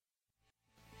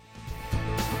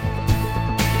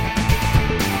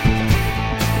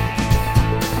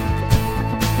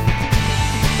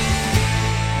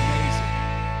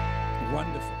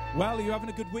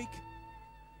having a good week?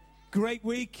 Great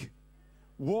week.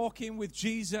 Walking with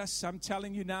Jesus, I'm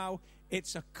telling you now,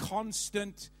 it's a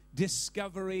constant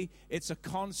discovery. It's a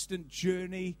constant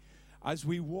journey as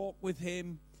we walk with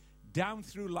him down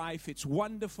through life. It's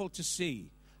wonderful to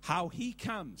see how he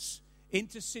comes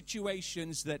into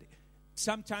situations that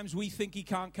sometimes we think he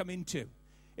can't come into.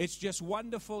 It's just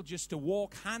wonderful just to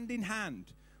walk hand in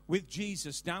hand with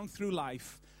Jesus down through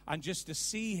life and just to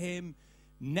see him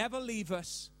never leave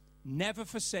us, never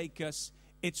forsake us.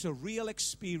 It's a real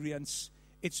experience.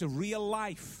 It's a real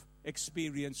life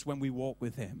experience when we walk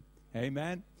with him.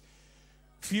 Amen.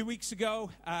 A few weeks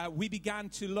ago, we began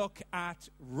to look at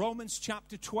Romans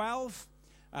chapter 12.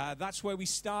 That's where we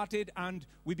started, and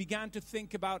we began to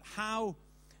think about how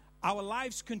our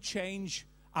lives can change,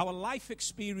 our life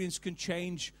experience can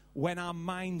change when our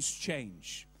minds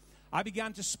change. I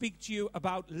began to speak to you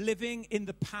about living in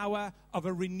the power of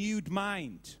a renewed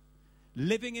mind.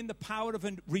 Living in the power of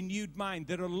a renewed mind.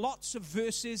 There are lots of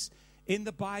verses in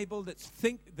the Bible that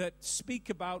speak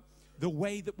about the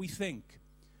way that we think.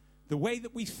 The way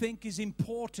that we think is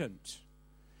important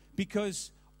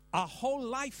because our whole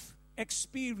life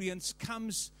experience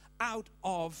comes out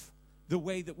of the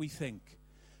way that we think.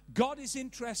 God is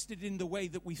interested in the way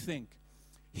that we think.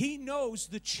 He knows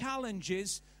the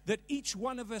challenges that each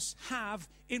one of us have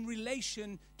in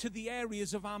relation to the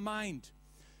areas of our mind.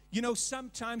 You know,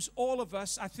 sometimes all of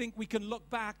us, I think we can look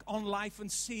back on life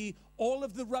and see all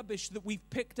of the rubbish that we've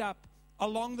picked up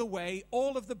along the way,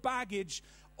 all of the baggage,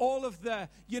 all of the,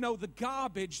 the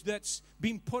garbage that's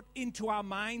been put into our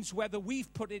minds, whether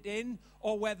we've put it in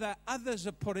or whether others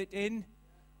have put it in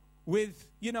without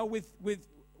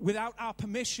our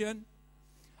permission.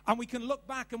 And we can look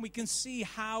back and we can see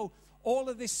how all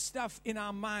of this stuff in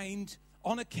our mind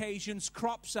on occasions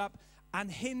crops up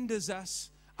and hinders us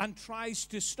and tries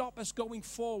to stop us going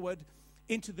forward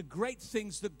into the great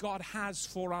things that God has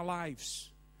for our lives.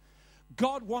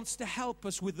 God wants to help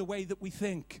us with the way that we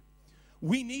think.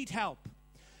 We need help.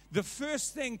 The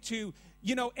first thing to,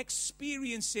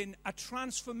 experiencing a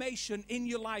transformation in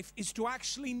your life is to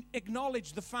actually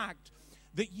acknowledge the fact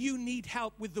that you need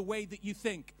help with the way that you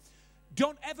think.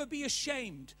 Don't ever be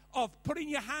ashamed of putting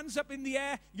your hands up in the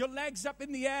air, your legs up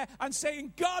in the air, and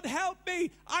saying, God, help me.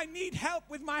 I need help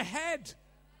with my head.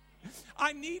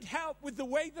 I need help with the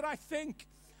way that I think.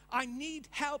 I need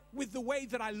help with the way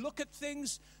that I look at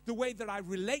things, the way that I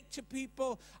relate to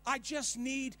people. I just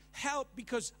need help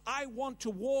because I want to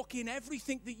walk in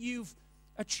everything that you've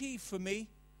achieved for me.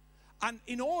 And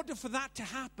in order for that to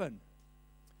happen,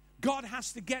 God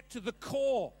has to get to the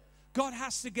core. God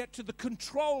has to get to the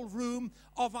control room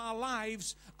of our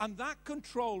lives. And that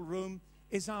control room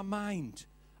is our mind,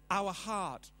 our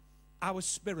heart, our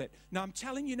spirit. Now, I'm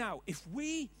telling you now, if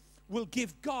we will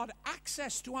give God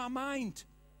access to our mind,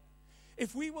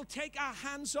 if we will take our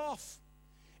hands off,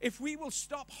 if we will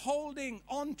stop holding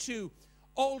on to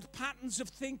old patterns of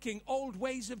thinking, old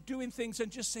ways of doing things, and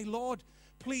just say, Lord,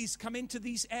 please come into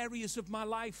these areas of my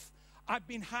life. I've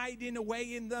been hiding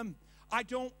away in them.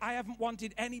 I haven't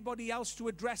wanted anybody else to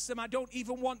address them. I don't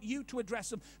even want you to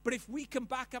address them. But if we can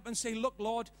back up and say, look,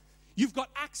 Lord, you've got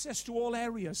access to all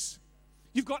areas.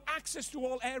 You've got access to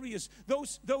all areas.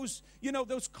 Those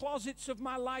closets of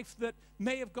my life that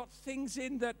may have got things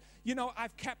in that,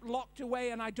 I've kept locked away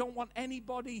and I don't want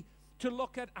anybody to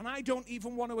look at, and I don't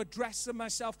even want to address them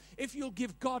myself. If you'll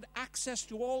give God access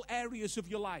to all areas of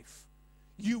your life,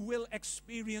 you will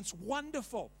experience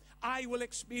I will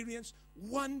experience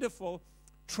wonderful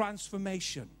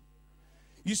transformation.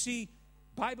 You see,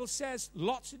 Bible says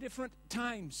lots of different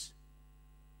times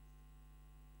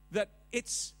that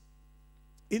it's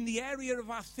in the area of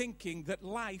our thinking that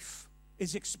life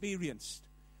is experienced.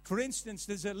 For instance,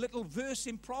 there's a little verse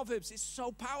in Proverbs. It's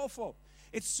so powerful.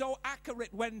 It's so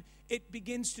accurate when it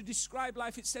begins to describe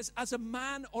life. It says, as a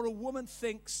man or a woman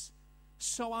thinks,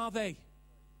 so are they.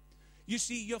 You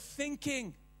see, your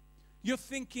thinking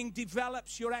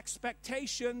develops your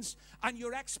expectations, and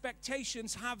your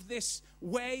expectations have this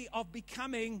way of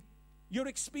becoming your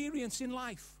experience in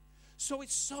life. So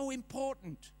it's so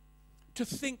important to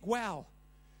think well.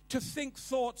 To think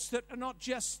thoughts that are not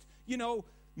just,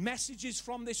 messages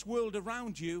from this world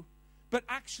around you, but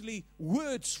actually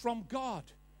words from God.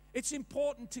 It's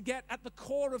important to get at the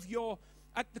core of your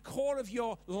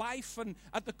life and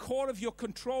at the core of your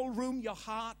control room, your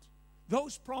heart,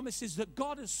 those promises that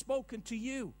God has spoken to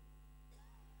you.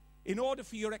 In order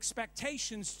for your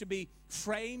expectations to be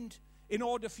framed, in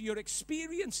order for your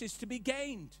experiences to be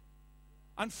gained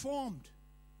and formed,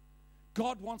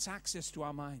 God wants access to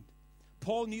our mind.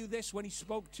 Paul knew this when he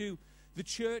spoke to the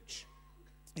church.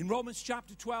 In Romans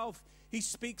chapter 12, he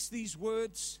speaks these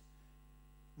words.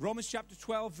 Romans chapter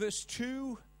 12, verse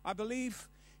 2, I believe,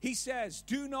 he says,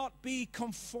 do not be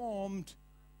conformed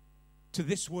to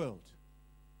this world.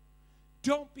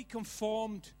 Don't be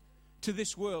conformed to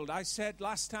this world. I said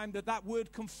last time that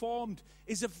word conformed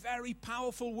is a very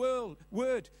powerful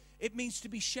word. It means to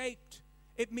be shaped.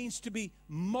 It means to be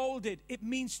molded. It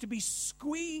means to be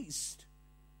squeezed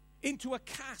into a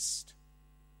cast,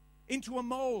 into a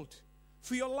mold,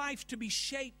 for your life to be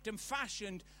shaped and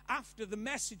fashioned after the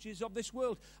messages of this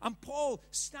world. And Paul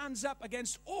stands up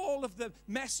against all of the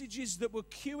messages that were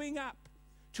queuing up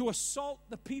to assault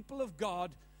the people of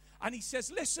God. And he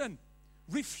says, listen,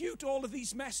 refute all of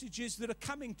these messages that are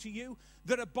coming to you,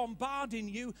 that are bombarding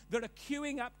you, that are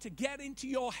queuing up to get into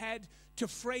your head to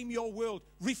frame your world.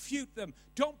 Refute them.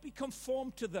 Don't be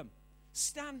conformed to them.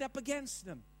 Stand up against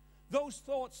them. Those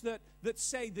thoughts that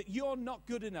say that you're not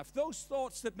good enough. Those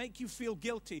thoughts that make you feel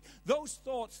guilty. Those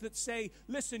thoughts that say,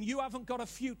 listen, you haven't got a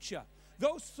future.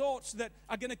 Those thoughts that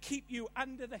are going to keep you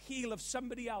under the heel of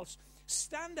somebody else.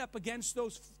 Stand up against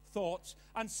those thoughts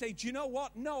and say, do you know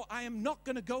what? No, I am not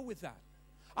going to go with that.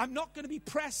 I'm not going to be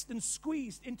pressed and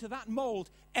squeezed into that mold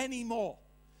anymore.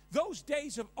 Those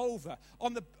days are over.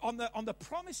 On the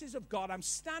promises of God, I'm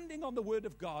standing on the word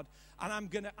of God, and I'm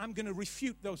going to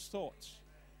refute those thoughts.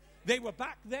 They were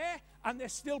back there, and they're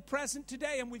still present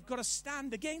today, and we've got to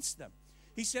stand against them.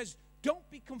 He says, don't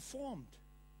be conformed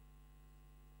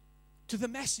to the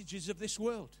messages of this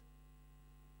world,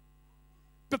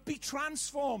 but be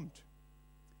transformed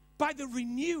by the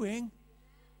renewing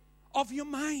of your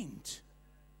mind.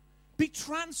 Be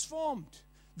transformed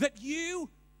that you,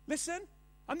 listen,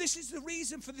 and this is the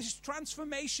reason for this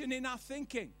transformation in our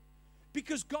thinking,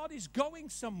 because God is going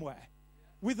somewhere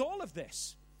with all of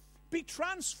this. Be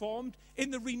transformed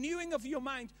in the renewing of your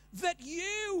mind, that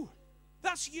you,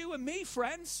 that's you and me,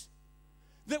 friends,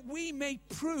 that we may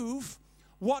prove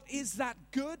what is that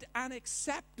good and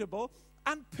acceptable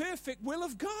and perfect will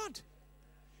of God.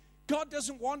 God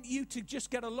doesn't want you to just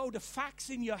get a load of facts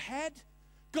in your head.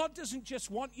 God doesn't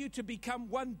just want you to become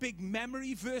one big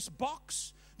memory verse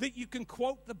box that you can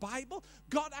quote the Bible.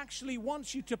 God actually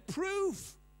wants you to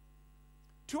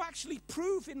actually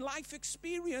prove in life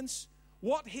experience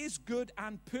what his good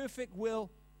and perfect will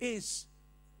is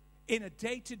in a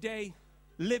day-to-day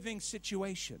living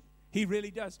situation. He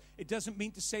really does. It doesn't mean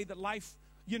to say that life,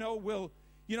 will,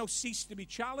 cease to be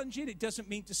challenging. It doesn't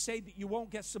mean to say that you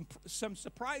won't get some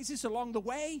surprises along the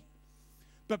way.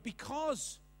 But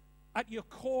because at your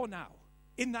core now,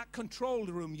 in that control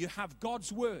room, you have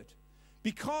God's word.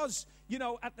 Because,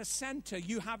 at the center,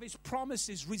 you have his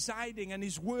promises residing and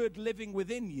his word living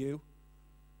within you.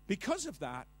 Because of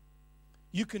that,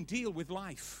 you can deal with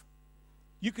life.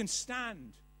 You can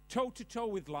stand toe-to-toe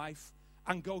with life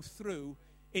and go through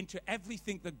into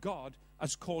everything that God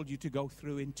has called you to go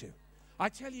through into. I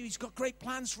tell you, he's got great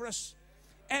plans for us.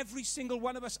 Every single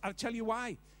one of us. I'll tell you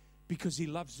why. Because he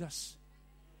loves us.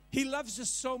 He loves us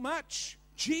so much.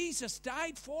 Jesus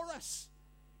died for us.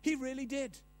 He really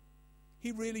did.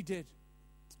 He really did.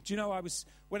 Do you know,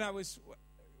 when I was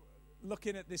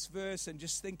looking at this verse and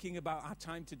just thinking about our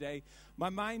time today, my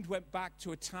mind went back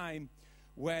to a time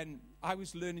when I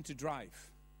was learning to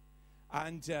drive.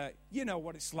 And you know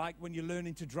what it's like when you're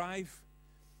learning to drive.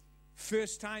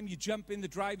 First time you jump in the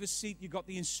driver's seat, you got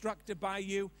the instructor by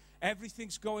you,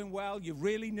 everything's going well, you're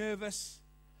really nervous.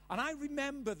 And I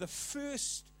remember the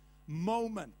first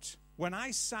moment when I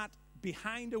sat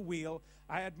behind a wheel.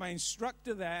 I had my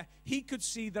instructor there. He could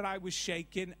see that I was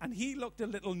shaking, and he looked a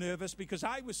little nervous because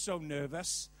I was so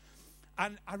nervous.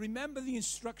 And I remember the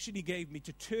instruction he gave me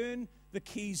to turn the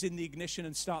keys in the ignition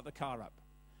and start the car up.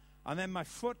 And then my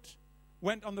foot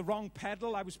went on the wrong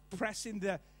pedal. I was pressing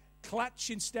the clutch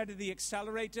instead of the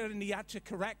accelerator, and he had to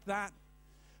correct that.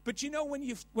 But when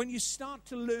you start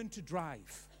to learn to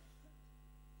drive,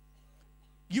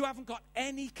 you haven't got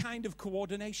any kind of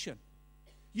coordination.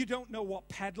 You don't know what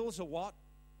pedals are what.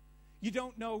 You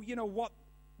don't know,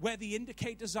 where the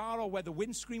indicators are or where the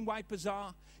windscreen wipers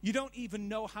are. You don't even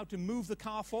know how to move the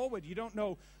car forward. You don't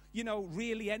know,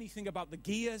 really anything about the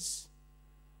gears.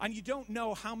 And you don't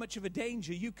know how much of a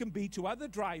danger you can be to other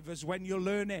drivers when you're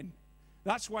learning.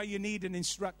 That's why you need an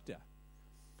instructor.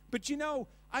 But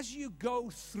as you go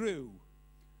through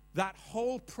that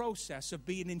whole process of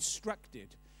being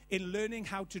instructed in learning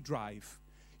how to drive,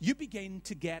 you begin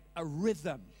to get a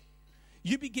rhythm.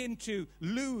 You begin to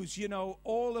lose,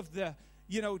 all of the,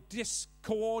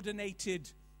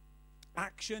 discoordinated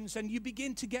actions, and you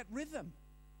begin to get rhythm.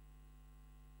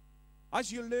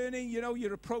 As you're learning,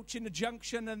 you're approaching a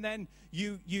junction, and then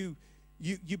you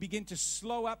you begin to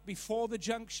slow up before the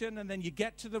junction, and then you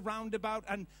get to the roundabout.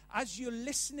 And as you're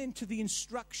listening to the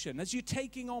instruction, as you're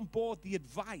taking on board the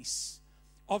advice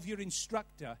of your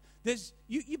instructor,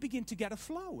 you begin to get a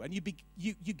flow, and you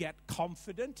get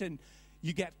confident and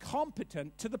you get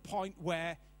competent to the point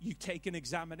where you take an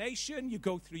examination, you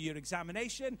go through your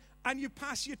examination, and you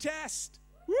pass your test.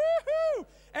 Woohoo!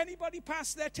 Anybody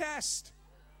pass their test?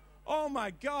 Oh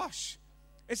my gosh.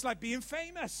 It's like being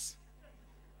famous.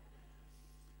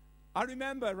 I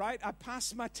remember, right, I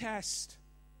passed my test.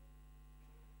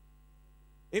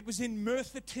 It was in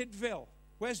Merthyr Tydfil.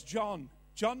 Where's John?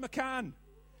 John McCann.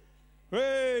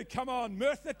 Hey, come on,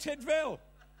 Merthyr Tydfil.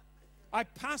 I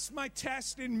passed my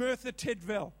test in Merthyr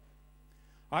Tydfil.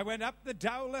 I went up the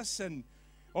Dowlas and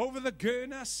over the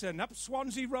Gurnus and up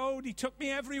Swansea Road. He took me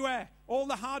everywhere, all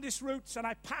the hardest routes, and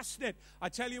I passed it. I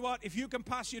tell you what, if you can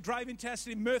pass your driving test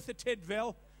in Merthyr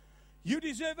Tydfil, you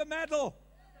deserve a medal.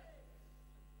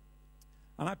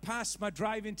 And I passed my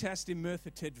driving test in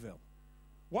Merthyr Tydfil.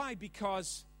 Why?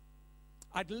 Because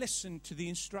I'd listened to the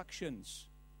instructions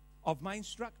of my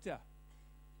instructor.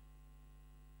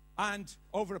 And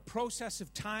over a process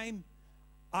of time,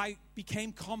 I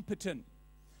became competent.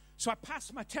 So I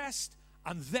passed my test,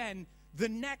 and then the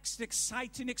next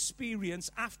exciting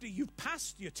experience after you've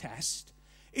passed your test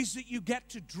is that you get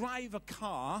to drive a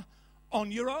car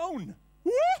on your own.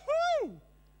 Woohoo!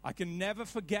 I can never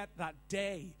forget that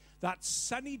day, that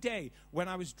sunny day when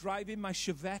I was driving my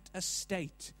Chevette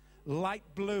Estate, light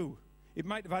blue. It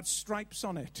might have had stripes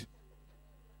on it.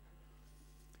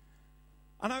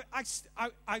 And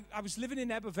I was living in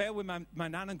Ebervale with my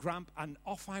nan and gramp, and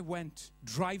off I went,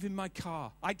 driving my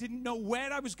car. I didn't know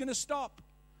where I was going to stop.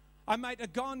 I might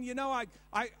have gone,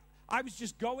 I was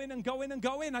just going and going and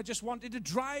going. I just wanted to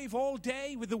drive all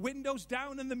day with the windows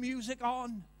down and the music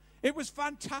on. It was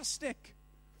fantastic.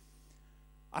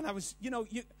 And I was,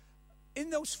 in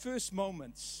those first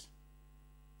moments,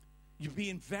 you're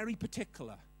being very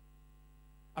particular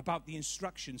about the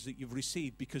instructions that you've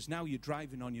received, because now you're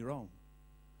driving on your own.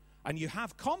 And you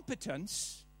have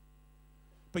competence,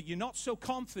 but you're not so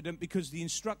confident because the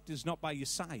instructor's not by your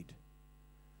side.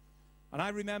 And I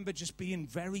remember just being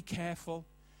very careful.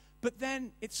 But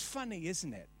then it's funny,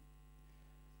 isn't it?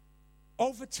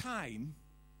 Over time,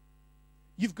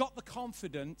 you've got the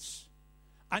confidence,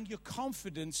 and your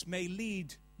confidence may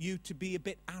lead you to be a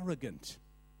bit arrogant.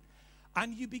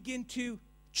 And you begin to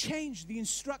change the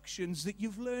instructions that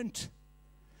you've learned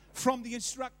from the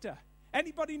instructor.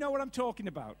 Anybody know what I'm talking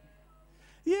about?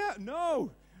 Yeah,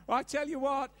 no. I tell you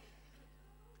what,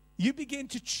 you begin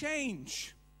to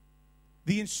change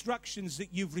the instructions that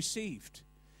you've received.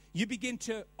 You begin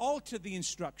to alter the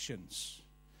instructions.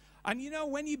 And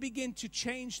when you begin to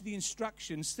change the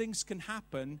instructions, things can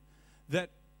happen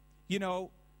that,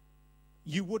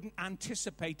 you wouldn't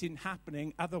anticipate in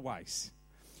happening otherwise.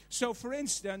 So, for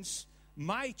instance,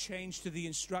 my change to the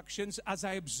instructions, as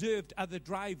I observed other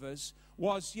drivers,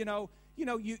 was,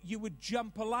 you would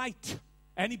jump a light.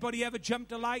 Anybody ever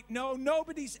jumped a light? No,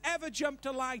 nobody's ever jumped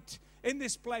a light in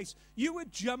this place. You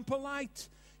would jump a light.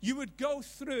 You would go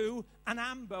through an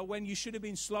amber when you should have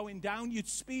been slowing down. You'd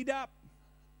speed up.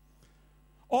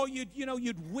 Or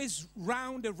you'd whiz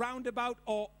round a roundabout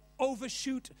or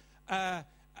overshoot a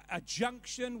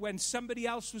junction when somebody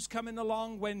else was coming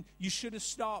along when you should have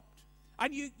stopped.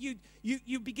 And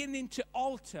you beginning to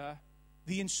alter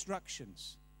the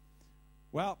instructions.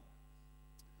 Well,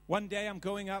 one day I'm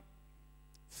going up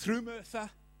through Merthyr.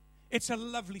 It's a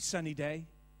lovely sunny day.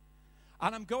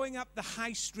 And I'm going up the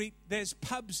high street. There's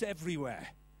pubs everywhere,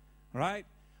 right?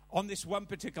 On this one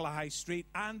particular high street.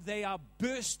 And they are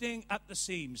bursting at the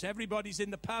seams. Everybody's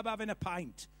in the pub having a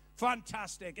pint.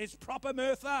 Fantastic. It's proper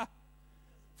Merthyr.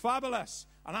 Fabulous.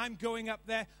 And I'm going up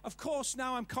there. Of course,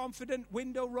 now I'm confident.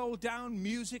 Window rolled down,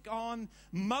 music on,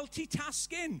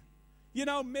 multitasking.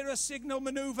 Mirror signal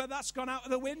maneuver, that's gone out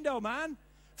of the window, man.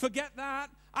 Forget that.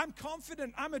 I'm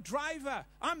confident. I'm a driver.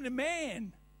 I'm the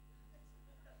man.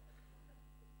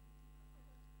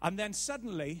 And then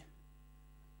suddenly,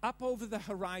 up over the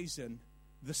horizon,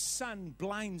 the sun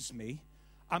blinds me.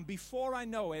 And before I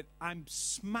know it, I'm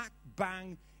smack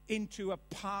bang into a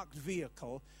parked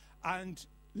vehicle. And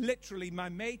literally, my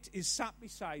mate is sat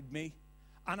beside me.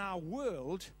 And our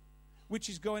world, which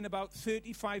is going about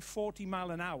 35, 40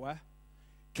 mile an hour,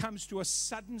 comes to a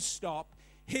sudden stop.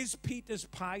 His Peter's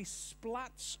pie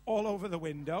splats all over the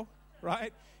window,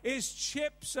 right? His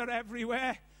chips are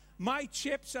everywhere. My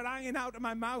chips are hanging out of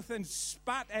my mouth and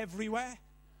spat everywhere.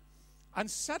 And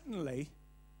suddenly,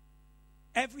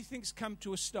 everything's come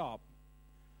to a stop.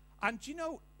 And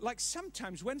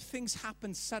sometimes when things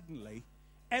happen suddenly,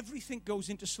 everything goes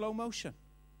into slow motion.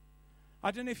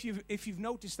 I don't know if you've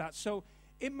noticed that. So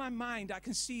in my mind, I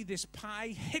can see this pie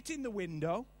hitting the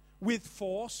window with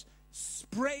force,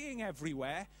 spraying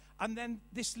everywhere, and then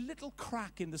this little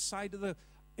crack in the side of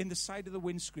the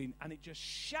windscreen, and it just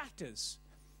shatters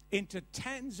into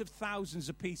tens of thousands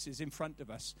of pieces in front of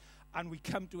us, and we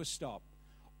come to a stop.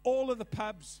 All of the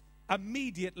pubs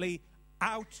immediately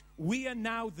out. We are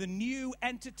now the new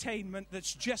entertainment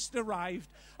that's just arrived.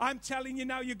 I'm telling you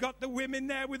now, you got the women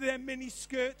there with their mini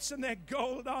skirts and their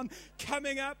gold on,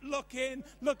 coming up,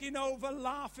 looking over,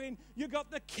 laughing. You got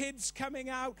the kids coming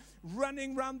out,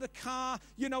 running around the car,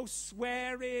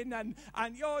 swearing and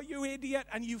oh, you idiot,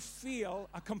 and you feel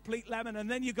a complete lemon. And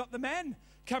then you got the men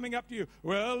coming up to you.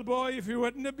 Well, boy, if you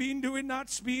wouldn't have been doing that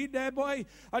speed there, boy,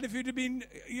 and if you'd have been,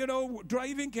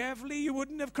 driving carefully, you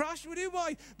wouldn't have crashed, would you,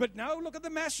 boy? But now look at the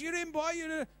mess you're in,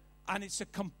 boy. And it's a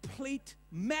complete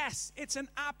mess. It's an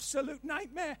absolute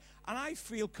nightmare. And I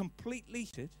feel completely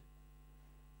heated.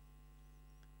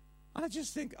 And I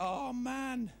just think, oh,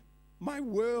 man, my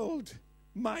world,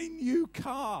 my new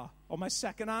car, or my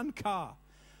second-hand car,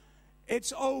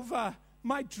 it's over.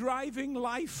 My driving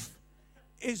life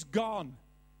is gone.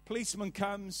 Policeman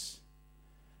comes,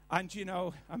 and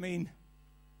I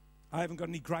haven't got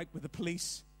any gripe with the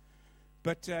police,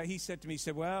 but he said to me,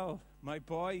 well, my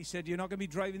boy, he said, you're not going to be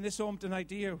driving this home tonight,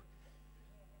 do you?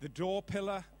 The door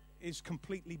pillar is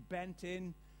completely bent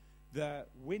in, the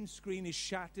windscreen is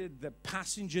shattered, the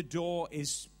passenger door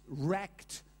is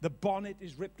wrecked, the bonnet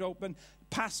is ripped open,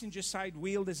 passenger side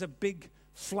wheel, there's a big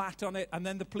flat on it, and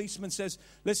then the policeman says,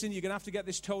 listen, you're going to have to get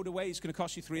this towed away, it's going to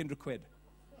cost you 300 quid.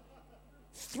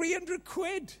 300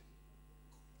 quid.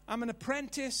 I'm an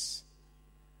apprentice.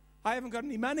 I haven't got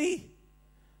any money.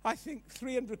 I think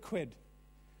 300 quid.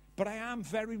 But I am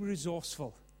very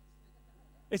resourceful.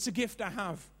 It's a gift I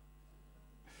have.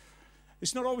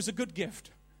 It's not always a good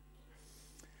gift.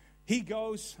 He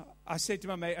goes, I said to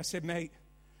my mate, mate,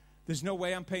 there's no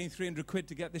way I'm paying 300 quid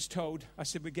to get this towed. I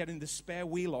said, we're getting the spare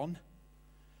wheel on,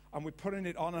 and we're putting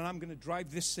it on, and I'm going to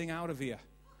drive this thing out of here.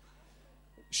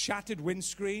 Shattered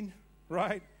windscreen.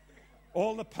 Right?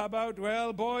 All the pub out.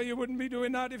 Well, boy, you wouldn't be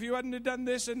doing that if you hadn't have done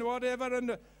this and whatever.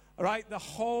 And right, the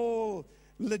whole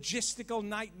logistical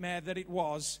nightmare that it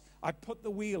was. I put the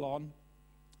wheel on.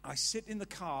 I sit in the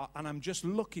car, and I'm just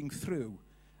looking through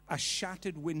a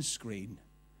shattered windscreen.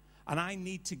 And I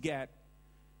need to get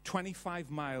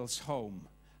 25 miles home.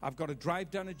 I've got to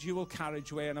drive down a dual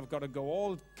carriageway, and I've got to go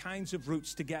all kinds of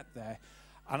routes to get there.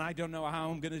 And I don't know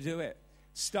how I'm going to do it.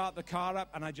 Start the car up,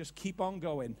 and I just keep on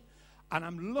going. And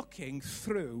I'm looking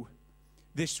through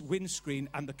this windscreen,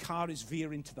 and the car is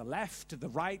veering to the left, to the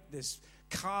right. There's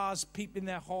cars peeping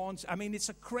their horns. I mean, it's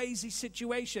a crazy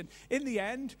situation. In the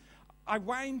end, I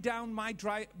wind down my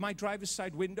driver's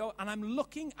side window, and I'm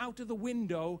looking out of the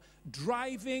window,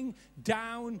 driving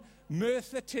down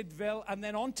Merthyr Tydfil, and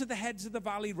then onto the Heads of the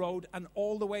Valley Road, and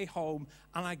all the way home.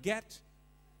 And I get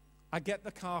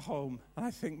the car home, and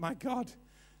I think, my God,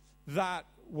 that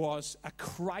was a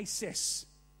crisis.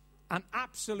 An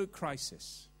absolute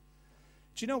crisis.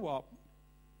 Do you know what?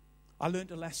 I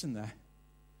learned a lesson there.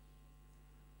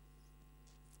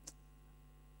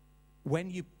 When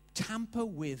you tamper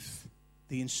with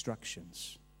the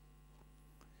instructions,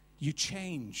 you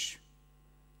change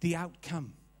the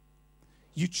outcome.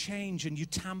 You change and you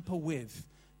tamper with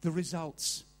the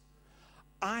results.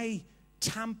 I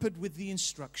tampered with the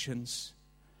instructions.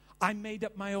 I made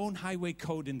up my own highway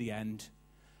code in the end.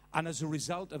 And as a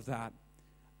result of that,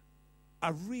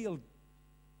 a real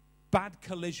bad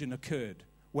collision occurred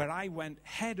where I went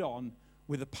head-on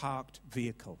with a parked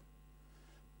vehicle.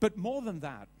 But more than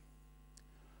that,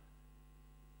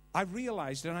 I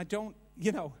realized, and I don't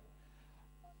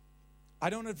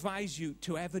advise you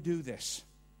to ever do this.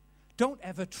 Don't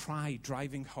ever try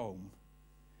driving home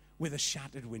with a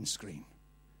shattered windscreen,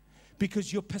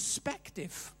 because your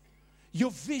perspective, your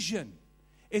vision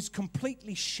is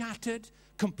completely shattered,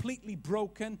 completely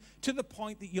broken, to the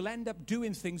point that you'll end up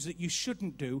doing things that you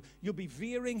shouldn't do. You'll be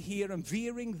veering here and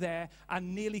veering there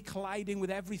and nearly colliding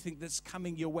with everything that's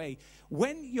coming your way.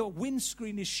 When your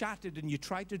windscreen is shattered and you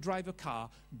try to drive a car,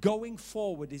 going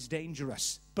forward is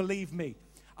dangerous. Believe me,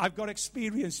 I've got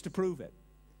experience to prove it.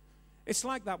 It's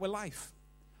like that with life.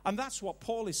 And that's what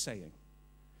Paul is saying.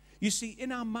 You see,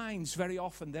 in our minds very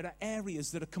often there are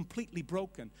areas that are completely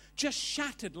broken, just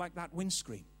shattered like that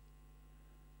windscreen.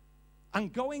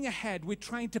 And going ahead, we're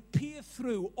trying to peer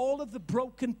through all of the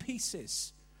broken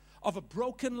pieces of a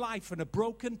broken life and a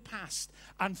broken past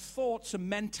and thoughts and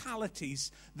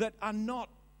mentalities that are not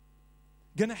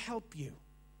going to help you.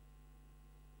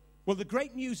 Well, the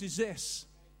great news is this.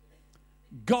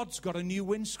 God's got a new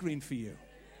windscreen for you.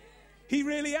 He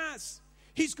really has.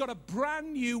 He's got a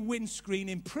brand new windscreen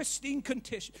in pristine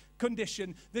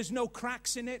condition. There's no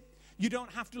cracks in it. You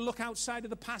don't have to look outside of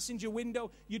the passenger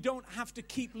window. You don't have to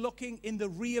keep looking in the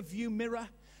rear view mirror.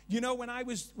 You know, when I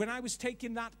was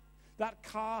taking that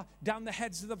car down the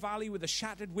heads of the valley with a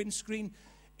shattered windscreen,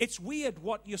 it's weird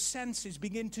what your senses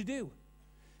begin to do.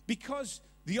 Because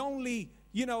the only,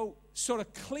 sort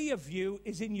of clear view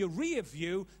is in your rear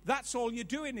view. That's all you're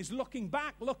doing is looking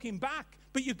back.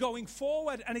 But you're going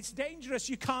forward, and it's dangerous.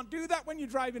 You can't do that when you're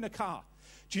driving a car.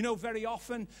 Do you know, very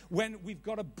often when we've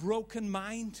got a broken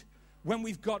mind, when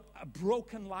we've got a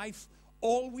broken life,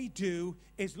 all we do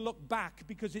is look back,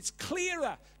 because it's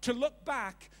clearer to look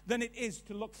back than it is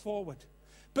to look forward.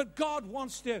 But God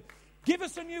wants to give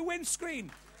us a new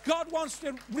windscreen. God wants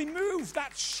to remove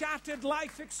that shattered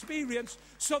life experience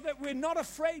so that we're not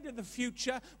afraid of the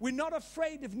future. We're not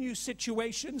afraid of new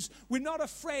situations. We're not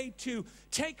afraid to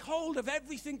take hold of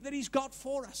everything that He's got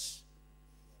for us.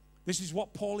 This is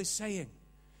what Paul is saying.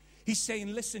 He's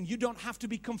saying, listen, you don't have to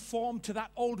be conformed to that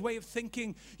old way of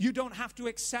thinking. You don't have to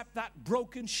accept that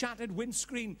broken, shattered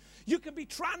windscreen. You can be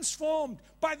transformed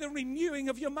by the renewing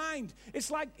of your mind. It's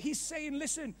like he's saying,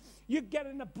 listen, you're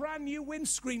getting a brand new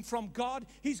windscreen from God.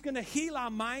 He's going to heal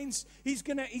our minds. He's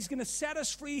going to set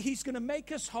us free. He's going to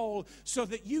make us whole so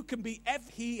that you can be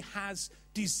everything He has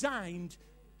designed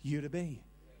you to be.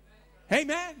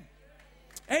 Amen.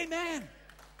 Amen.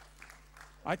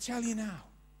 I tell you now,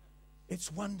 it's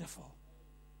wonderful.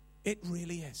 It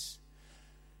really is.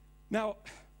 Now,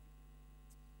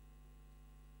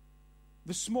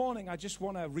 this morning I just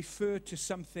want to refer to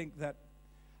something that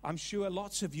I'm sure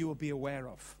lots of you will be aware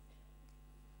of.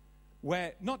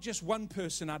 Where not just one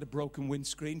person had a broken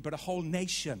windscreen, but a whole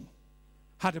nation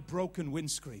had a broken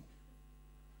windscreen.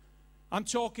 I'm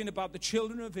talking about the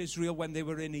children of Israel when they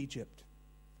were in Egypt.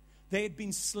 They had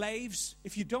been slaves.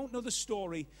 If you don't know the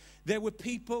story, there were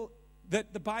people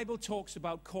that the Bible talks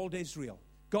about called Israel,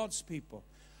 God's people.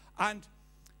 And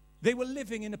they were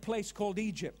living in a place called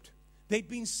Egypt. They'd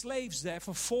been slaves there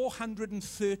for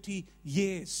 430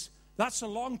 years. That's a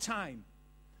long time.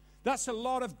 That's a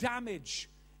lot of damage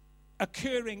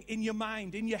occurring in your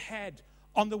mind, in your head,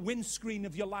 on the windscreen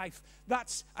of your life.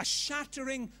 That's a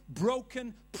shattering,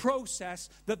 broken process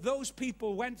that those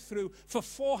people went through for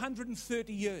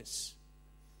 430 years.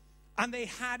 And they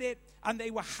had it, and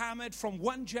they were hammered from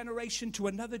one generation to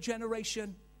another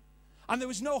generation. And there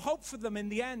was no hope for them in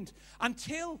the end,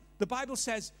 until the Bible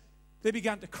says they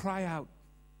began to cry out.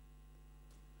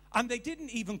 And they didn't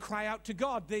even cry out to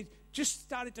God. They just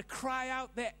started to cry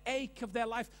out their ache of their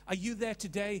life. Are you there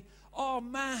today? Oh,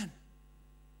 man.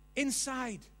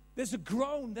 Inside, there's a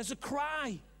groan, there's a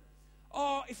cry.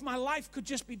 Oh, if my life could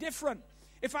just be different.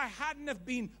 If I hadn't have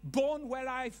been born where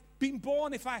I've been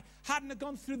born, if I hadn't have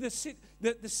gone through the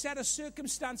set of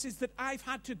circumstances that I've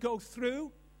had to go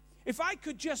through, if I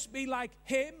could just be like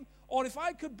him, or if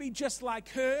I could be just like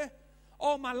her,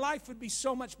 oh, my life would be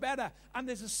so much better. And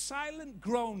there's a silent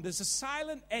groan, there's a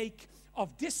silent ache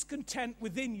of discontent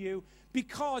within you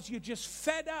because you're just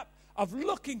fed up of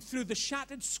looking through the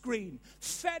shattered screen,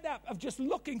 fed up of just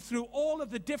looking through all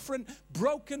of the different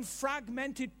broken,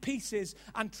 fragmented pieces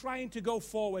and trying to go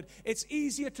forward. It's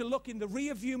easier to look in the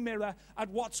rearview mirror at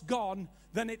what's gone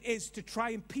than it is to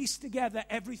try and piece together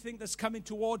everything that's coming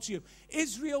towards you.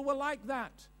 Israel were like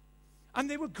that. And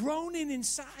they were groaning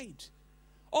inside.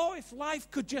 Oh, if life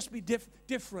could just be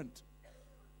different.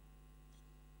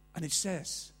 And it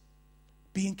says,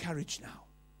 be encouraged now.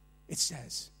 It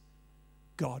says,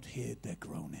 God heard their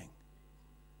groaning.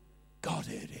 God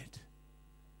heard it.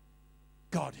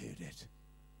 God heard it.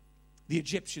 The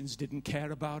Egyptians didn't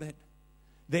care about it.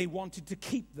 They wanted to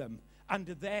keep them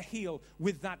under their heel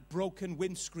with that broken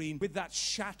windscreen, with that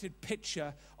shattered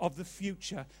picture of the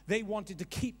future. They wanted to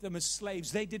keep them as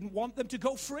slaves. They didn't want them to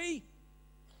go free.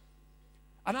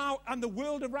 And the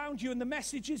world around you and the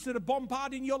messages that are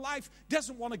bombarding your life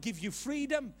doesn't want to give you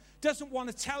freedom, doesn't want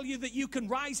to tell you that you can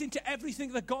rise into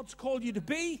everything that God's called you to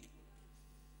be.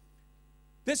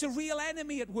 There's a real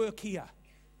enemy at work here.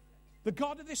 The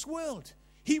God of this world.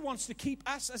 He wants to keep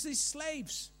us as his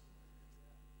slaves.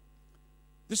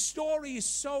 The story is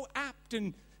so apt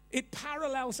and it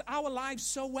parallels our lives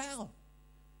so well.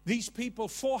 These people,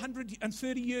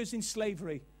 430 years in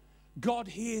slavery, God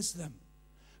hears them.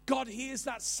 God hears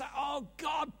that. Oh,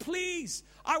 God, please.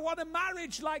 I want a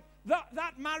marriage like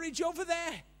that marriage over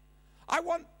there. I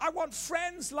want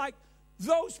friends like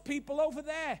those people over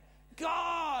there.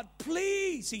 God,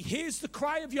 please. He hears the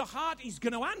cry of your heart. He's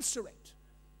going to answer it.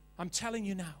 I'm telling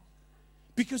you now.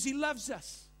 Because he loves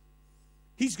us.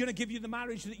 He's going to give you the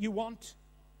marriage that you want,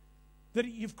 that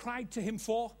you've cried to him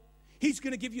for. He's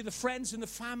going to give you the friends and the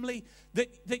family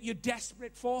that you're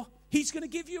desperate for. He's going to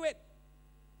give you it.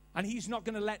 And he's not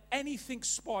going to let anything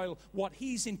spoil what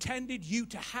he's intended you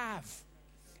to have.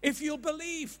 If you'll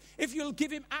believe, if you'll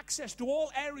give him access to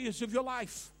all areas of your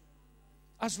life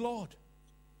as Lord,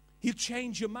 he'll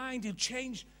change your mind. He'll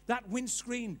change that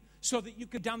windscreen so that you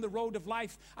can down the road of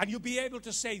life and you'll be able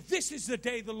to say, this is the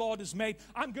day the Lord has made.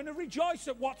 I'm going to rejoice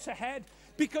at what's ahead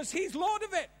because he's Lord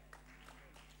of it.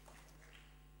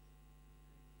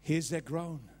 Here's their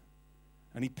groan.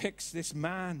 And he picks this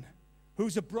man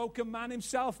who's a broken man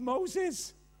himself,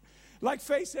 Moses. Like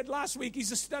Faye said last week,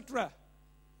 he's a stutterer.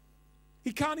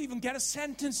 He can't even get a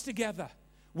sentence together.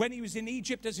 When he was in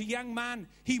Egypt as a young man,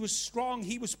 he was strong,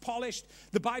 he was polished.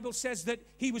 The Bible says that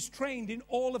he was trained in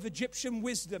all of Egyptian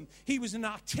wisdom. He was an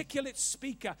articulate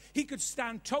speaker. He could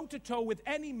stand toe-to-toe with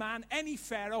any man, any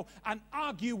pharaoh, and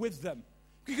argue with them.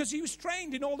 Because he was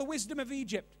trained in all the wisdom of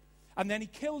Egypt. And then he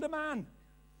killed a man.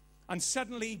 And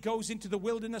suddenly he goes into the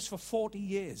wilderness for 40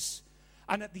 years.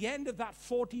 And at the end of that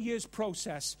 40 years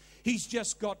process, he's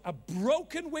just got a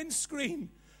broken windscreen.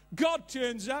 God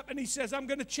turns up and he says, I'm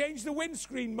going to change the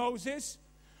windscreen, Moses.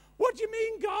 What do you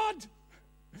mean, God?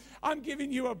 I'm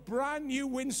giving you a brand new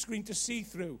windscreen to see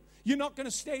through. You're not going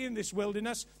to stay in this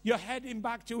wilderness. You're heading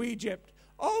back to Egypt.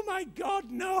 Oh my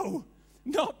God, no,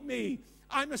 not me.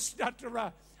 I'm a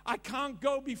stutterer. I can't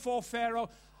go before Pharaoh.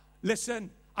 Listen,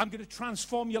 I'm going to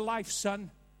transform your life,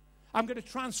 son. I'm going to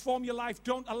transform your life.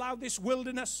 Don't allow this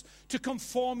wilderness to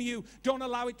conform you. Don't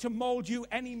allow it to mold you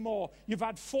anymore. You've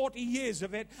had 40 years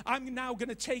of it. I'm now going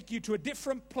to take you to a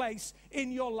different place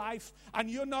in your life. And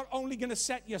you're not only going to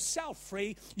set yourself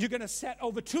free, you're going to set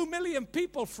over 2 million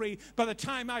people free by the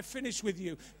time I finish with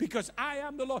you. Because I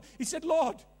am the Lord. He said,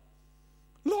 Lord,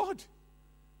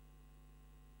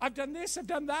 I've done this, I've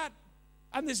done that.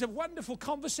 And there's a wonderful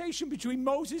conversation between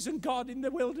Moses and God in the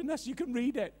wilderness. You can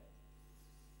read it.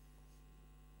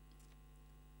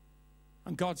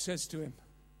 And God says to him,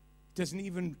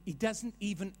 he doesn't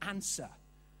even answer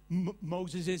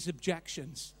Moses'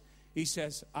 objections. He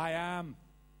says, I am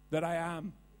that I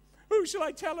am. Who shall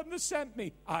I tell him that sent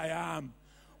me? I am.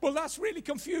 Well, that's really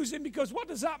confusing because what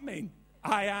does that mean?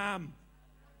 I am.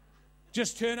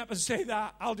 Just turn up and say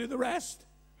that. I'll do the rest.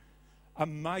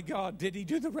 And my God, did he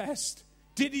do the rest?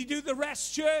 Did he do the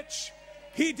rest, church?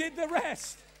 He did the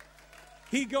rest.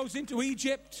 He goes into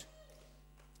Egypt.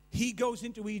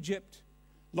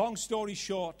 Long story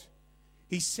short,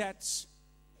 he sets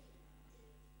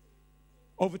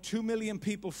over 2 million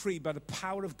people free by the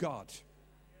power of God.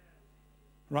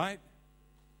 Right?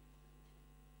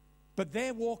 But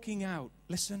they're walking out.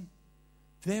 Listen,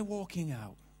 they're walking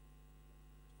out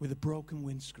with a broken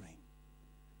windscreen.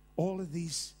 All of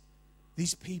these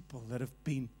people that have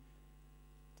been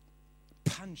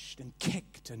punched and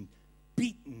kicked and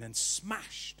beaten and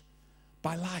smashed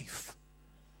by life.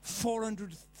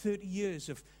 430 years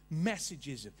of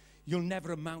messages of you'll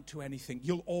never amount to anything.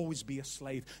 You'll always be a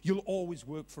slave. You'll always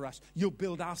work for us. You'll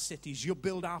build our cities. You'll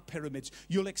build our pyramids.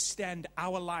 You'll extend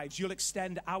our lives. You'll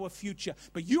extend our future.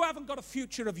 But you haven't got a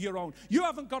future of your own. You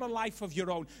haven't got a life of your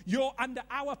own. You're under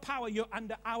our power. You're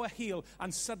under our heel.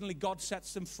 And suddenly God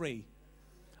sets them free.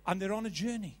 And they're on a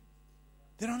journey.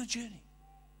 They're on a journey.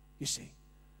 You see.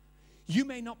 You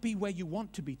may not be where you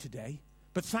want to be today,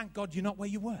 but thank God you're not where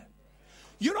you were.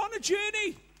 You're on a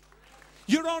journey.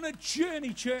 You're on a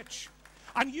journey, church.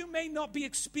 And you may not be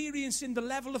experiencing the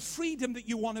level of freedom that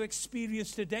you want to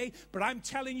experience today, but I'm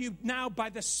telling you now,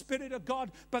 by the Spirit of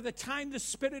God, by the time the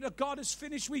Spirit of God is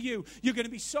finished with you, you're going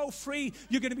to be so free.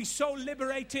 You're going to be so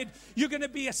liberated. You're going to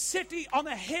be a city on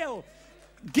a hill,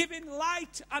 giving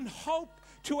light and hope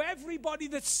to everybody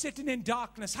that's sitting in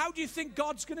darkness. How do you think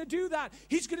God's going to do that?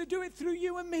 He's going to do it through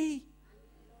you and me.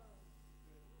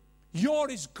 You're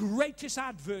his greatest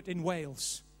advert in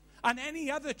Wales and any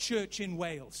other church in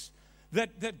Wales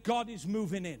that God is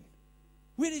moving in.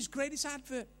 We're his greatest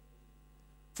advert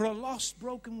for a lost,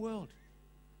 broken world.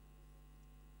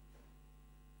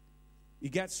 He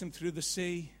gets them through the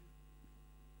sea,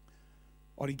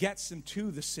 or he gets them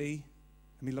to the sea.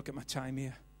 Let me look at my time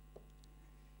here.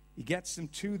 He gets them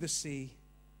to the sea,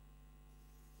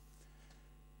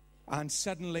 and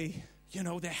suddenly,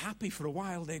 they're happy for a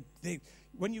while.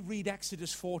 When you read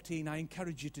Exodus 14, I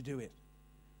encourage you to do it.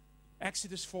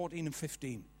 Exodus 14 and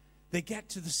 15. They get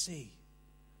to the sea.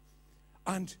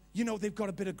 And, they've got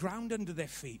a bit of ground under their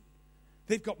feet.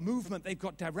 They've got movement. They've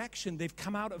got direction. They've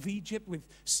come out of Egypt with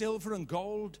silver and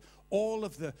gold. All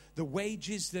of the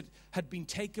wages that had been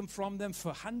taken from them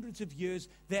for hundreds of years.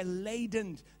 They're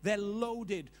laden. They're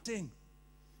loaded.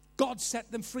 God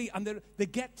set them free. And they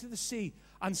get to the sea.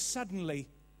 And suddenly,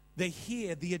 they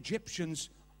hear the Egyptians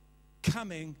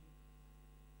coming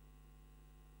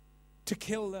to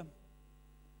kill them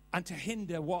and to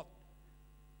hinder what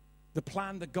the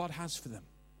plan that God has for them.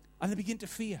 And they begin to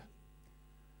fear.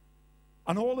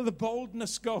 And all of the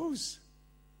boldness goes.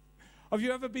 Have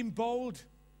you ever been bold?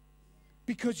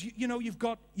 Because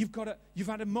you've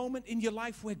had a moment in your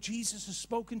life where Jesus has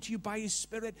spoken to you by His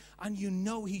Spirit, and you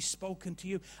know He's spoken to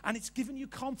you, and it's given you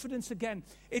confidence again.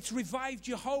 It's revived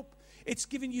your hope. It's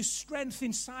given you strength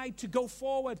inside to go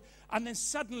forward. And then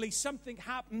suddenly something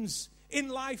happens in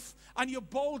life, and your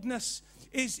boldness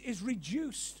is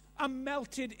reduced and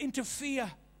melted into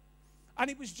fear. And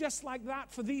it was just like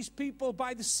that for these people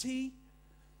by the sea.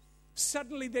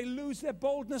 Suddenly they lose their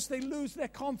boldness, they lose their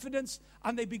confidence,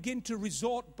 and they begin to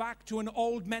resort back to an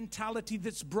old mentality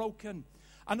that's broken,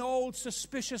 an old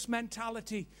suspicious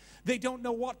mentality. They don't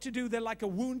know what to do. They're like a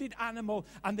wounded animal,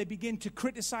 and they begin to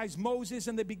criticize Moses,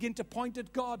 and they begin to point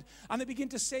at God, and they begin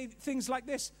to say things like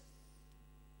this: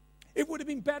 it would have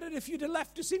been better if you'd have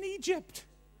left us in Egypt.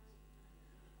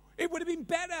 It would have been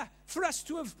better for us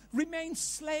to have remained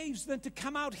slaves than to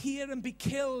come out here and be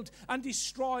killed and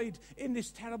destroyed in this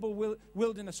terrible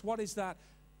wilderness. What is that?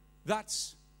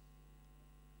 That's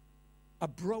a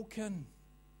broken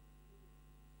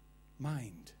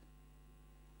mind,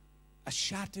 a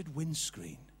shattered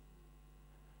windscreen,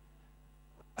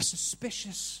 a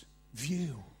suspicious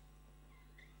view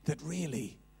that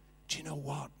really, do you know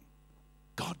what?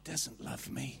 God doesn't love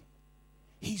me.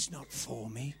 He's not for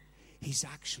me. He's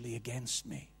actually against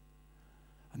me.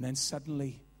 And then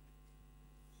suddenly,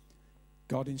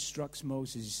 God instructs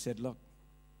Moses. He said, look,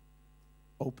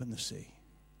 open the sea.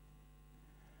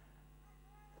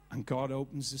 And God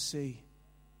opens the sea.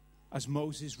 As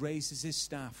Moses raises his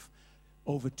staff,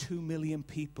 over 2 million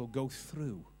people go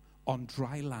through on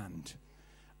dry land.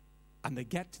 And they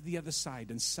get to the other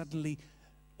side, and suddenly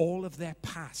all of their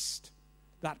past,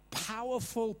 that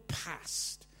powerful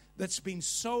past, that's been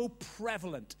so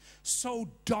prevalent, so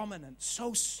dominant,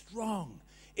 so strong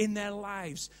in their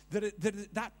lives,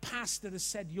 that past that has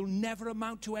said, you'll never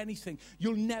amount to anything,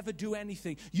 you'll never do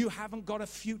anything, you haven't got a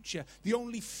future, the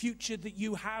only future that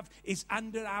you have is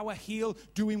under our heel,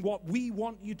 doing what we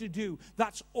want you to do.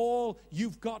 That's all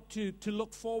you've got to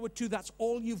look forward to, that's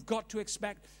all you've got to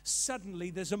expect. Suddenly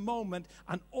there's a moment,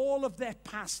 and all of their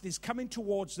past is coming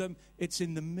towards them. It's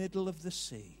in the middle of the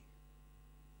sea.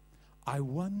 I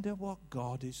wonder what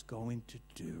God is going to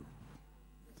do.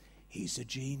 He's a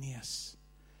genius.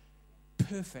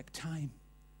 Perfect time.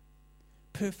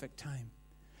 Perfect time.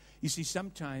 You see,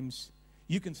 sometimes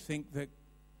you can think that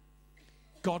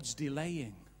God's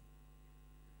delaying.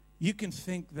 You can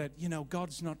think that,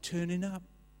 God's not turning up.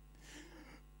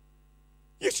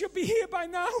 You should be here by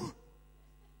now.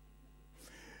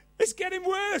 It's getting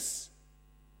worse.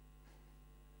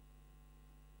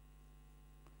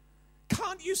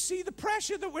 Can't you see the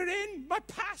pressure that we're in? My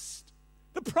past,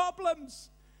 the problems,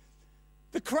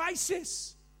 the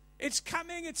crisis. It's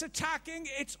coming, it's attacking,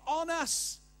 it's on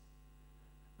us.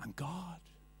 And God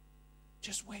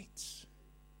just waits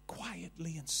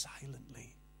quietly and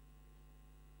silently.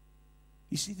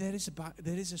 You see, there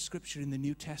is a scripture in the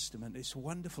New Testament. It's a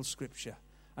wonderful scripture.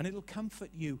 And it'll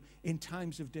comfort you in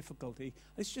times of difficulty.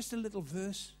 It's just a little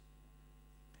verse.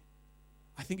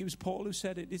 I think it was Paul who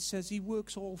said it. It says, He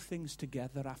works all things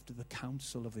together after the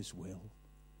counsel of His will.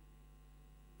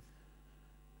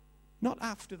 Not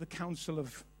after the counsel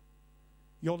of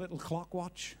your little clock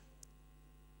watch.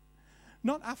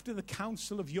 Not after the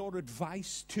counsel of your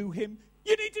advice to Him.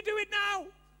 You need to do it now.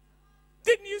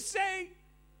 Didn't you say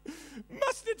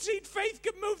mustard seed faith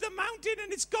could move the mountain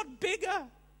and it's got bigger?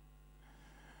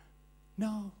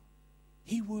 No.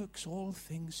 He works all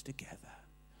things together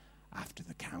after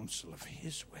the counsel of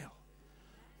His will,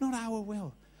 not our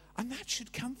will. And that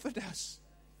should comfort us.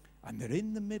 And they're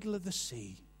in the middle of the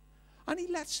sea, and He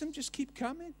lets them just keep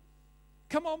coming.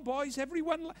 Come on, boys, every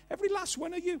last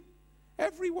one of you.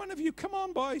 Every one of you, come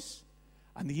on, boys.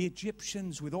 And the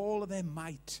Egyptians, with all of their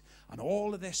might and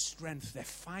all of their strength, their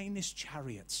finest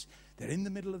chariots, they're in the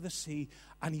middle of the sea,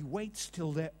 and He waits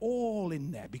till they're all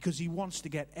in there, because He wants to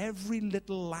get every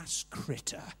little last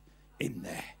critter in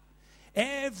there.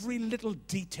 Every little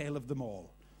detail of them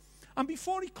all. And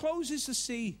before He closes the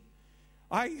sea,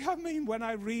 I mean, when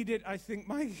I read it, I think,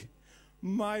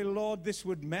 my Lord, this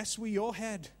would mess with your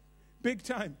head. Big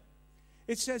time.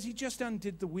 It says He just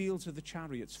undid the wheels of the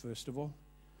chariots, first of all.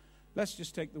 Let's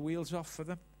just take the wheels off for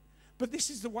them. But this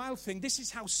is the wild thing. This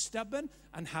is how stubborn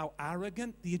and how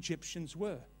arrogant the Egyptians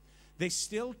were. They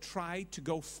still tried to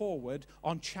go forward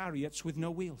on chariots with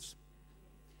no wheels.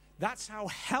 That's how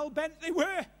hell-bent they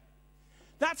were.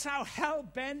 That's how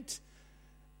hell-bent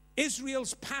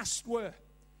Israel's past were.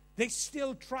 They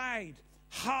still tried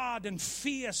hard and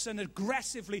fierce and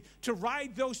aggressively to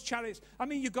ride those chariots. I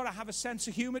mean, you've got to have a sense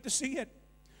of humor to see it.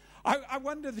 I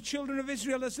wonder the children of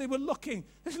Israel, as they were looking,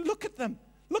 look at them.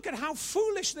 Look at how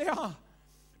foolish they are.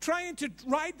 Trying to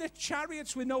ride their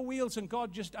chariots with no wheels, and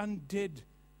God just undid.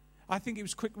 I think it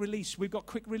was quick release. We've got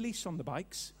quick release on the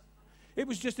bikes. It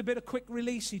was just a bit of quick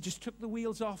release. He just took the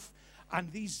wheels off,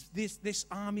 and this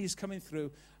army is coming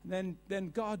through. And then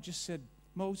God just said,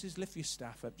 Moses, lift your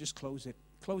staff up. Just close it.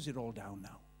 Close it all down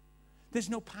now. There's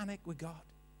no panic with God.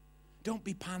 Don't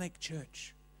be panicked,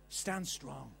 church. Stand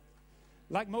strong.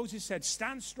 Like Moses said,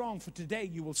 stand strong, for today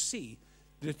you will see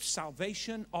the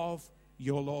salvation of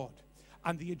your Lord.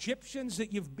 And the Egyptians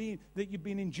that you've been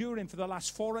enduring for the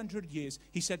last 400 years,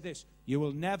 he said this, you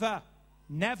will never,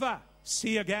 never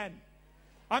see again.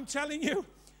 I'm telling you,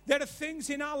 there are things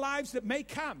in our lives that may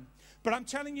come, but I'm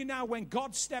telling you now, when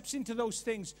God steps into those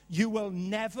things, you will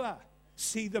never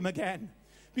see them again.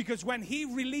 Because when he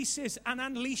releases and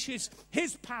unleashes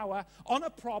his power on a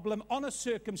problem, on a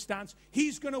circumstance,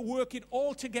 he's going to work it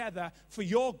all together for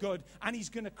your good. And he's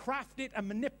going to craft it and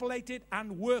manipulate it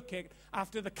and work it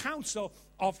after the counsel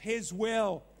of his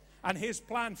will and his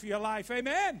plan for your life.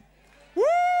 Amen. Woo!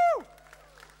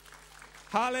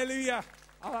 Hallelujah.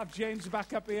 I'll have James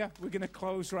back up here. We're going to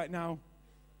close right now.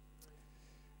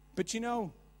 But you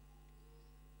know,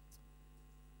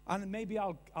 and maybe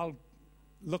I'll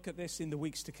look at this in the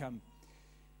weeks to come.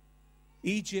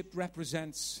 Egypt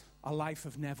represents a life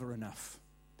of never enough.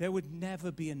 There would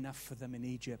never be enough for them in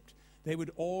Egypt. They would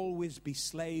always be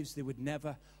slaves. They would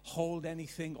never hold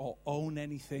anything or own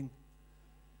anything.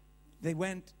 They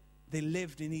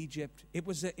lived in Egypt. It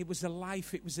was a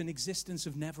life, it was an existence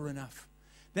of never enough.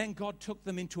 Then God took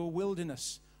them into a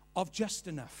wilderness of just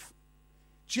enough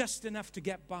to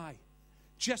get by.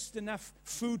 Just enough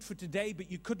food for today,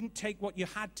 but you couldn't take what you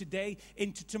had today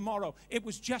into tomorrow. It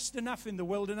was just enough in the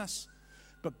wilderness.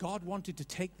 But God wanted to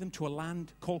take them to a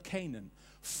land called Canaan,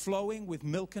 flowing with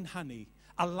milk and honey,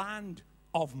 a land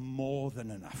of more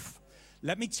than enough.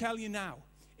 Let me tell you now,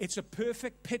 it's a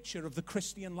perfect picture of the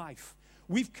Christian life.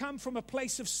 We've come from a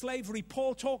place of slavery.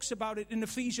 Paul talks about it in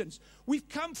Ephesians. We've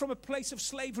come from a place of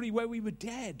slavery where we were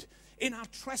dead in our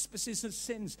trespasses and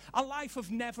sins, a life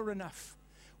of never enough.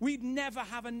 We'd never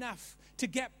have enough to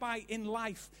get by in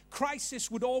life. Crisis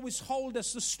would always hold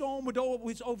us. The storm would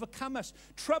always overcome us.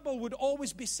 Trouble would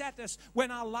always beset us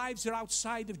when our lives are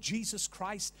outside of Jesus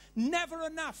Christ. Never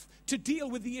enough to deal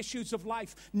with the issues of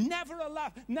life. Never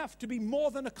enough to be more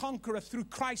than a conqueror through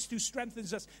Christ who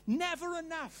strengthens us. Never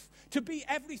enough to be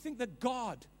everything that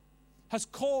God has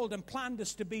called and planned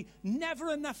us to be.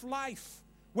 Never enough life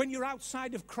when you're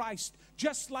outside of Christ,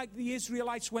 just like the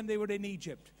Israelites when they were in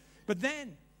Egypt. But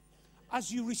then, as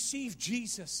you receive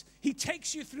Jesus, he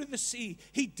takes you through the sea.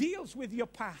 He deals with your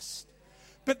past.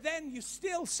 But then you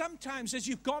still, sometimes as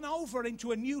you've gone over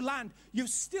into a new land, you've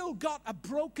still got a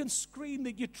broken screen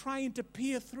that you're trying to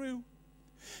peer through.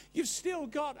 You've still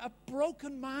got a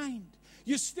broken mind.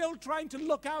 You're still trying to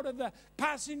look out of the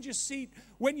passenger seat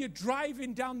when you're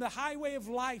driving down the highway of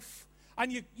life.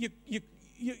 And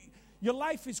your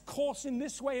life is coursing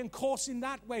this way and coursing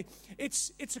that way.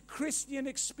 It's a Christian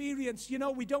experience. You know,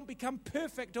 we don't become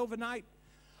perfect overnight.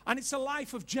 And it's a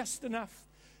life of just enough.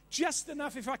 Just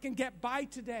enough if I can get by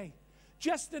today.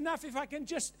 Just enough if I can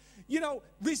just,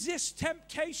 resist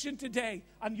temptation today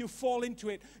and you fall into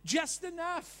it. Just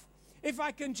enough if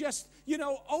I can just,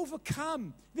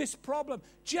 overcome this problem.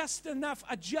 Just enough,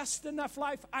 a just enough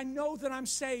life. I know that I'm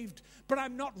saved, but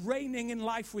I'm not reigning in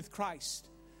life with Christ.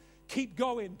 Keep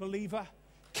going, believer.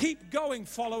 Keep going,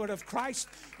 follower of Christ,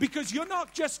 because you're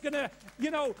not just going to,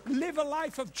 live a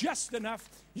life of just enough.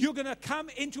 You're going to come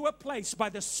into a place by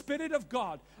the Spirit of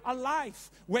God, a life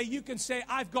where you can say,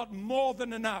 I've got more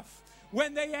than enough.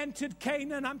 When they entered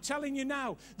Canaan, I'm telling you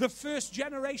now, the first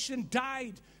generation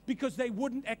died because they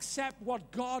wouldn't accept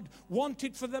what God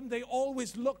wanted for them. They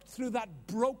always looked through that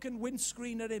broken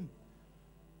windscreen at him.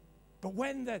 But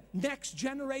when the next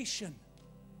generation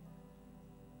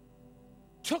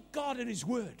took God at his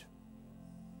word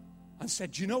and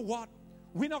said, you know what?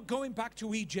 We're not going back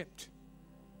to Egypt,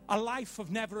 a life of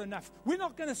never enough. We're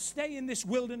not going to stay in this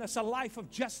wilderness, a life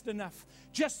of just enough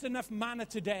manna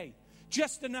today,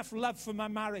 just enough love for my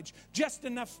marriage, just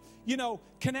enough,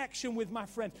 connection with my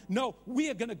friend. No,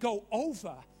 we are going to go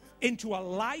over into a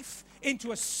life,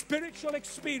 into a spiritual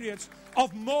experience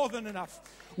of more than enough,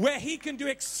 where he can do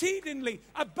exceedingly,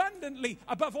 abundantly,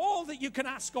 above all that you can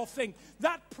ask or think.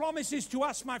 That promise is to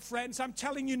us, my friends. I'm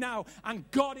telling you now, and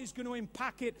God is going to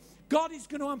unpack it. God is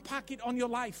going to unpack it on your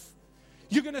life.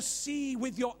 You're going to see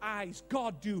with your eyes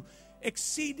God do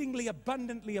exceedingly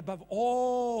abundantly above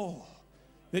all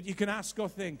that you can ask or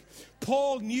think.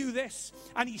 Paul knew this,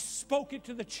 and he spoke it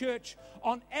to the church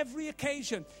on every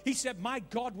occasion. He said, my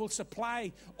God will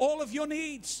supply all of your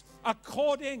needs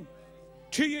according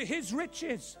to his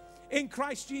riches in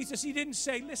Christ Jesus. He didn't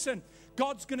say, listen,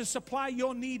 God's going to supply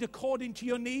your need according to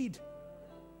your need.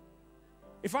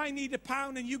 If I need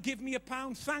 £1 and you give me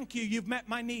 £1, thank you, you've met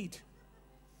my need.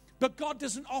 But God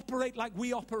doesn't operate like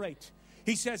we operate.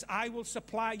 He says, I will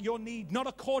supply your need, not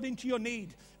according to your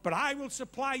need, but I will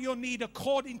supply your need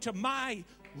according to my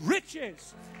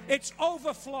riches. It's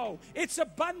overflow. It's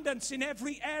abundance in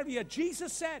every area.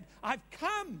 Jesus said, I've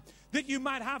come that you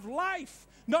might have life.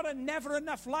 Not a never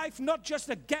enough life, not just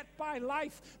a get-by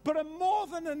life, but a more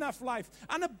than enough life,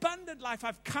 an abundant life.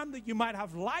 I've come that you might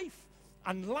have life,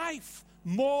 and life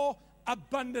more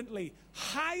abundantly,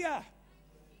 higher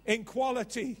in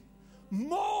quality,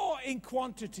 more in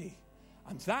quantity.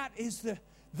 And that is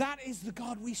the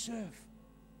God we serve.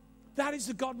 That is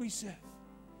the God we serve.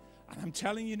 And I'm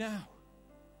telling you now,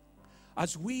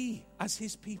 as we, as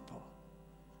his people,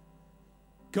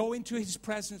 go into his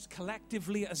presence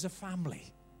collectively as a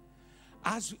family,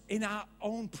 as in our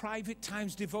own private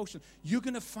times devotion, you're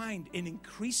going to find in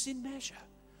increasing measure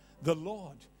the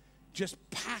Lord just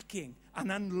packing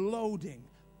and unloading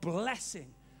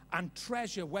blessing and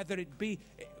treasure, whether it be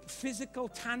physical,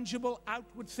 tangible,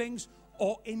 outward things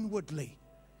or inwardly.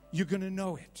 You're going to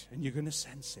know it and you're going to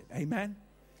sense it. Amen?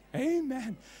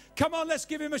 Amen. Come on, let's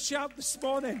give him a shout this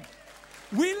morning.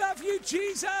 We love you,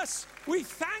 Jesus. We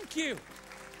thank you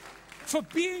for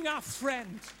being our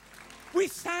friend. We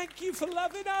thank you for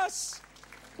loving us.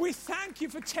 We thank you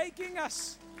for taking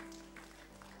us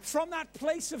from that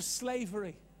place of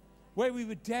slavery where we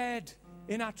were dead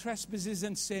in our trespasses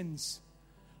and sins.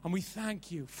 And we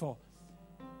thank you for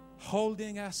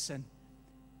holding us and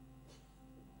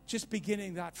just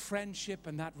beginning that friendship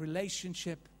and that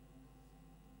relationship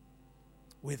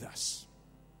with us.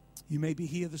 You may be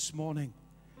here this morning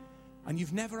and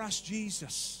you've never asked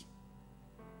Jesus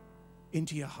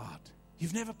into your heart.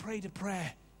 You've never prayed a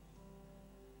prayer.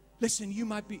 Listen, you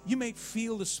may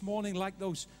feel this morning like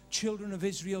those children of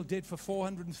Israel did for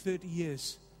 430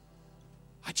 years.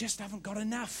 I just haven't got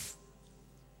enough.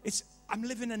 I'm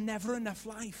living a never enough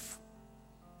life.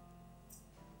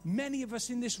 Many of us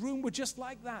in this room were just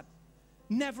like that.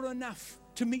 Never enough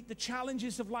to meet the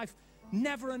challenges of life.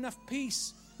 Never enough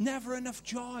peace. Never enough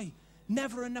joy.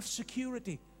 Never enough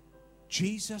security.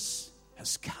 Jesus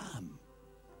has come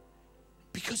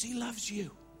because he loves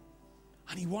you.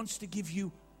 And he wants to give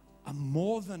you a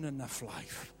more than enough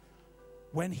life.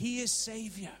 When he is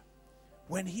Savior,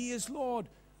 when he is Lord,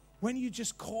 when you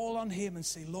just call on him and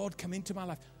say, Lord, come into my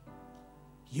life,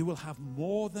 you will have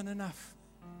more than enough.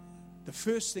 The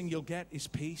first thing you'll get is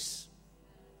peace,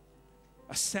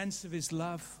 a sense of his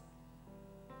love,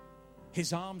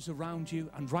 his arms around you.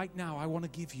 And right now, I want to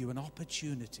give you an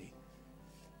opportunity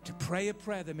to pray a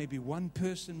prayer. There may be one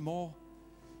person more.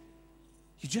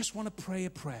 You just want to pray a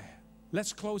prayer.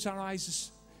 Let's close our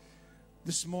eyes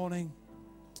this morning,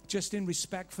 just in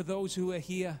respect for those who are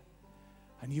here.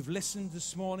 And you've listened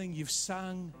this morning, you've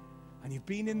sung, and you've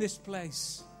been in this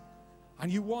place.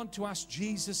 And you want to ask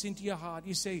Jesus into your heart.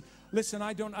 You say, listen,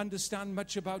 I don't understand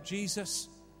much about Jesus.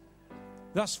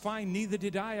 That's fine, neither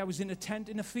did I. I was in a tent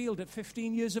in a field at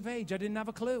 15 years of age. I didn't have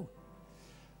a clue.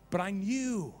 But I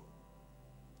knew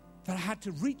that I had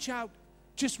to reach out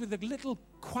just with a little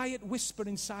quiet whisper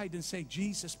inside and say,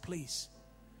 Jesus, please,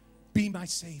 be my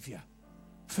Savior.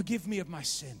 Forgive me of my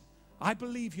sin. I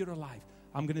believe you're alive.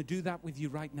 I'm going to do that with you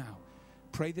right now.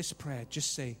 Pray this prayer.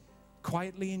 Just say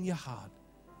quietly in your heart,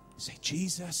 say,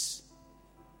 Jesus,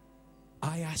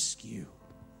 I ask you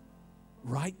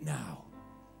right now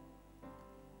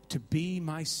to be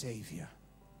my Savior.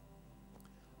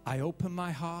 I open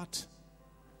my heart.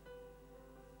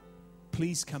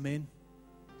 Please come in.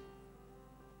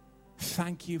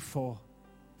 Thank you for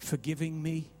forgiving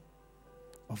me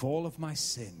of all of my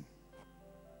sin.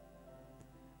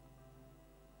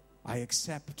 I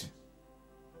accept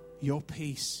your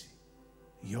peace,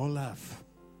 your love,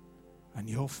 and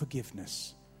your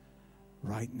forgiveness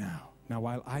right now. Now,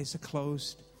 while eyes are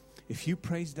closed, if you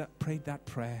prayed that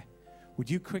prayer, would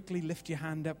you quickly lift your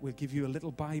hand up? We'll give you a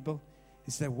little Bible.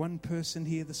 Is there one person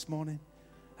here this morning?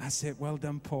 That's it. Well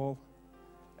done, Paul.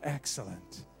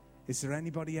 Excellent. Is there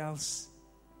anybody else?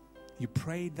 You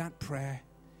prayed that prayer.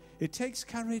 It takes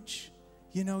courage.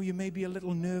 You know, you may be a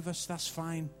little nervous. That's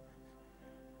fine.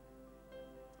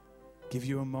 Give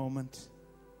you a moment.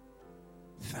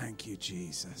 Thank you,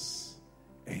 Jesus.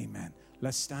 Amen.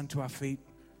 Let's stand to our feet.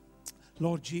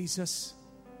 Lord Jesus,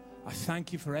 I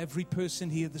thank you for every person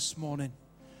here this morning.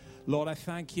 Lord, I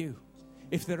thank you.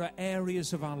 If there are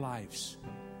areas of our lives,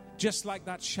 just like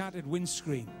that shattered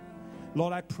windscreen,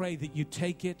 Lord, I pray that you'd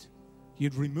take it,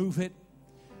 you'd remove it,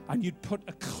 and you'd put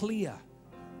a clear,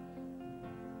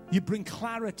 you'd bring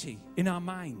clarity in our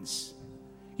minds.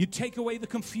 You'd take away the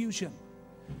confusion,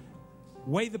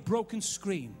 away the broken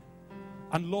screen,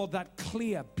 and Lord, that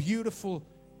clear, beautiful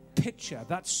picture,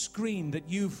 that screen that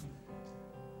you've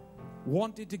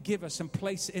wanted to give us and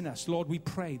place in us, Lord, we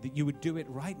pray that you would do it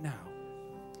right now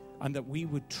and that we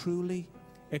would truly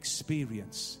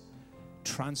experience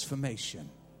transformation.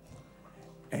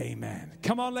 Amen.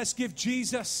 Come on, let's give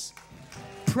Jesus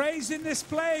praise in this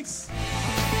place.